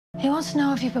He wants to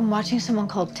know if you've been watching someone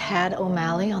called Tad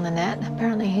O'Malley on the net.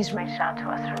 Apparently he's reached out to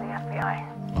us through the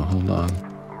FBI. Oh, hold on.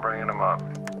 I'm bringing him up.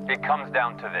 It comes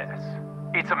down to this.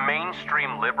 It's a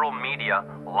mainstream liberal media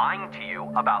lying to you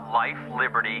about life,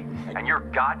 liberty, and your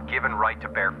God-given right to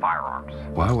bear firearms.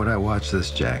 Why would I watch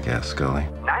this jackass, Scully?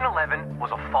 9/11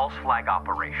 was a false flag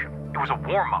operation. It was a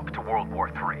warm-up to World War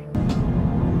III.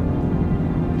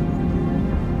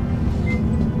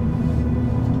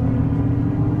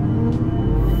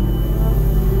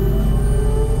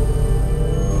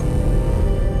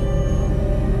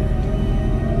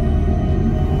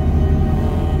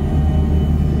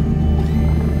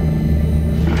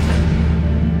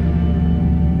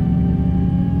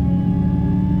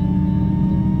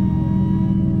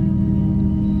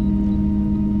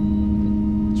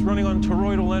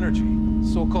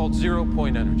 So-called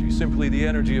zero-point energy, simply the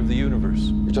energy of the universe.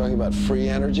 You're talking about free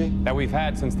energy? That we've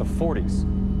had since the 40s.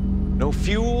 No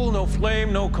fuel, no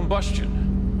flame, no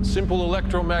combustion. A simple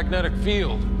electromagnetic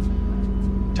field.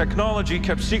 Technology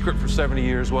kept secret for 70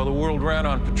 years while the world ran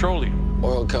on petroleum.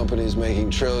 Oil companies making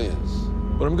trillions.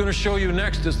 What I'm going to show you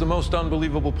next is the most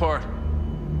unbelievable part.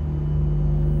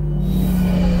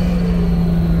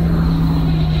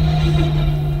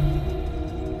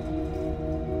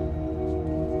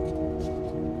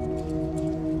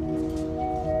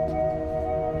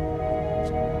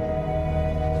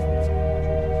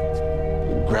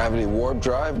 Gravity warp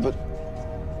drive, but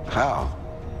how?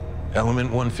 Element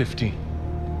 115,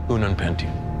 Unun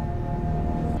Pentium.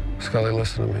 Scully,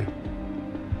 listen to me.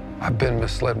 I've been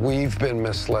misled. We've been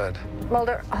misled.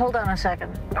 Mulder, hold on a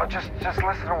second. No, just listen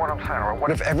to what I'm saying. Or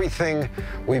What if everything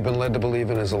we've been led to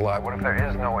believe in is a lie? what if there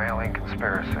is no alien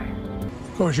conspiracy?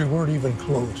 Of course, you weren't even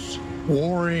close.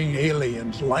 Warring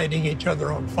aliens, lighting each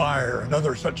other on fire, and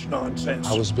other such nonsense.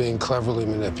 I was being cleverly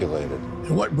manipulated.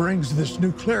 And what brings this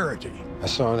new clarity? I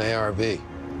saw an ARV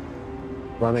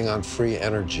running on free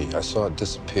energy. I saw it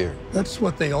disappear. That's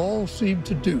what they all seem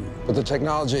to do. But the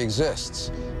technology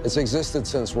exists. It's existed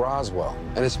since Roswell,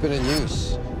 and it's been in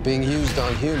use, being used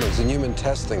on humans in human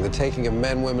testing, the taking of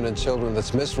men, women, and children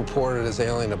that's misreported as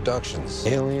alien abductions.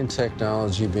 Alien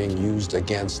technology being used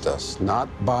against us, not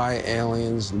by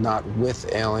aliens, not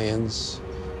with aliens,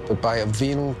 but by a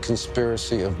venal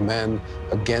conspiracy of men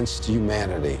against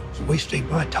humanity. It's wasting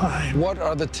my time. What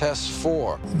are the tests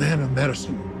for? A man of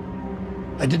medicine.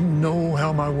 I didn't know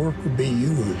how my work would be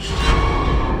used.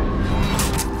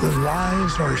 The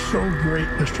lies are so great,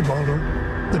 Mr.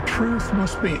 Mulder. The truth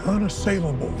must be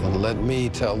unassailable. And let me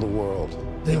tell the world.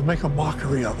 They'll make a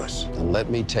mockery of us. And let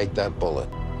me take that bullet.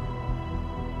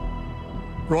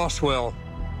 Roswell,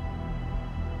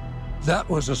 that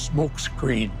was a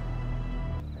smokescreen.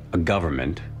 A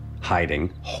government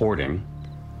hiding, hoarding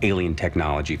alien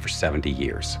technology for 70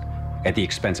 years at the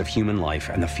expense of human life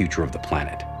and the future of the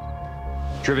planet.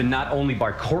 Driven not only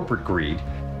by corporate greed,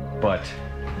 but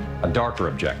a darker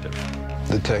objective.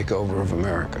 The takeover of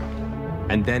America.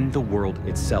 And then the world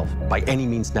itself, by any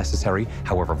means necessary,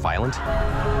 however violent,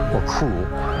 or cruel,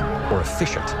 or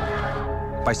efficient.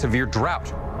 By severe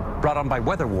drought, brought on by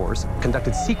weather wars,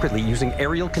 conducted secretly using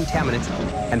aerial contaminants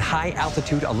and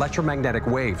high-altitude electromagnetic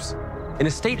waves. In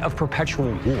a state of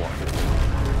perpetual war.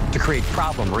 To create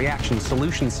problem, reaction,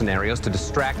 solution scenarios to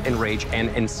distract, enrage, and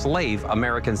enslave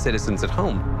American citizens at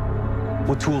home.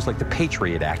 With tools like the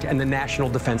Patriot Act and the National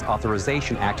Defense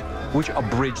Authorization Act, which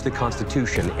abridge the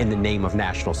Constitution in the name of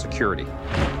national security.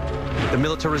 The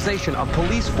militarization of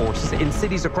police forces in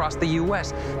cities across the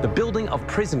U.S., the building of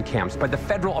prison camps by the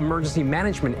Federal Emergency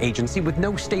Management Agency with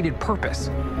no stated purpose,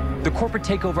 the corporate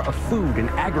takeover of food and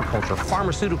agriculture,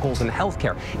 pharmaceuticals and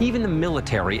healthcare, even the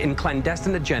military in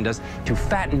clandestine agendas to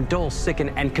fatten, dull, sicken,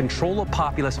 and control a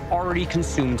populace already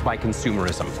consumed by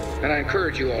consumerism. And I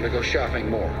encourage you all to go shopping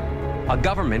more. A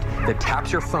government that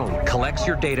taps your phone, collects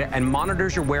your data, and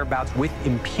monitors your whereabouts with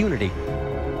impunity.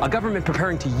 A government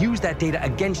preparing to use that data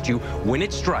against you when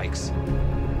it strikes.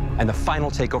 And the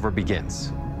final takeover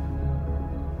begins.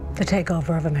 The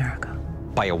takeover of America.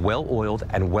 By a well-oiled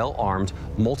and well-armed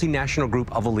multinational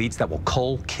group of elites that will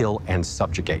cull, kill, and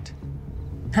subjugate.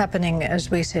 Happening as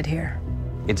we sit here.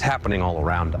 It's happening all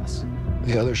around us.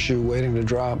 The other shoe waiting to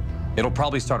drop. It'll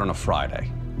probably start on a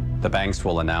Friday. The banks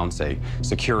will announce a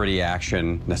security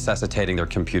action necessitating their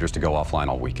computers to go offline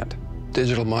all weekend.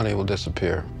 Digital money will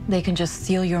disappear. They can just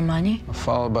steal your money?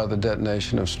 Followed by the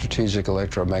detonation of strategic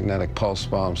electromagnetic pulse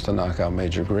bombs to knock out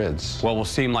major grids. What will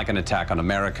seem like an attack on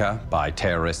America by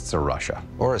terrorists or Russia.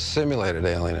 Or a simulated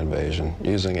alien invasion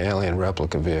using alien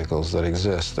replica vehicles that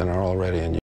exist and are already in use.